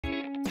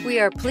We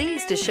are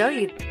pleased to show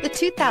you the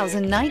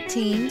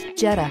 2019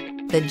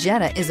 Jetta. The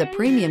Jetta is a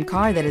premium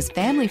car that is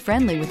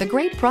family-friendly with a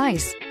great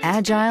price,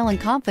 agile and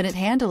confident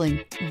handling.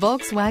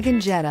 Volkswagen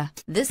Jetta.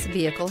 This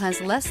vehicle has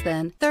less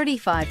than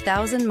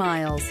 35,000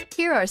 miles.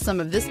 Here are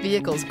some of this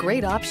vehicle's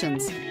great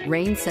options: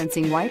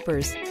 rain-sensing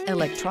wipers,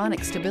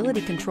 electronic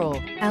stability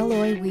control,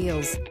 alloy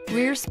wheels,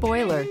 rear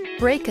spoiler,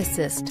 brake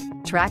assist,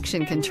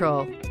 traction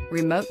control,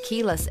 remote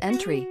keyless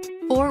entry,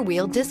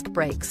 four-wheel disc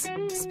brakes,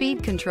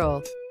 speed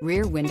control,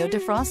 rear window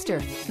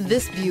defroster.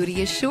 This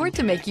beauty is sure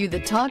to make you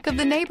the talk of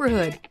the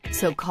neighborhood.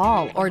 So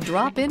call or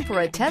drop in for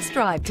a test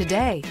drive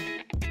today.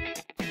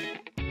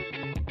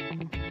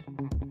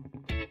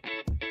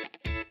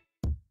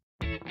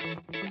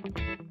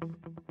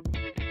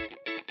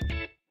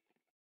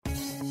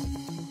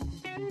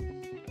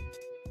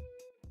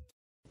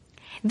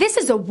 This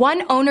is a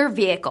one-owner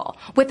vehicle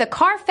with a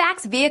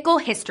Carfax Vehicle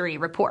History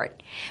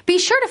Report. Be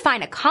sure to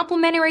find a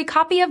complimentary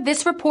copy of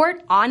this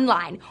report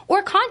online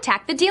or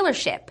contact the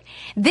dealership.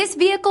 This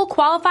vehicle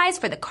qualifies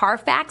for the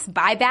Carfax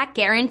Buyback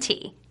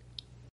Guarantee.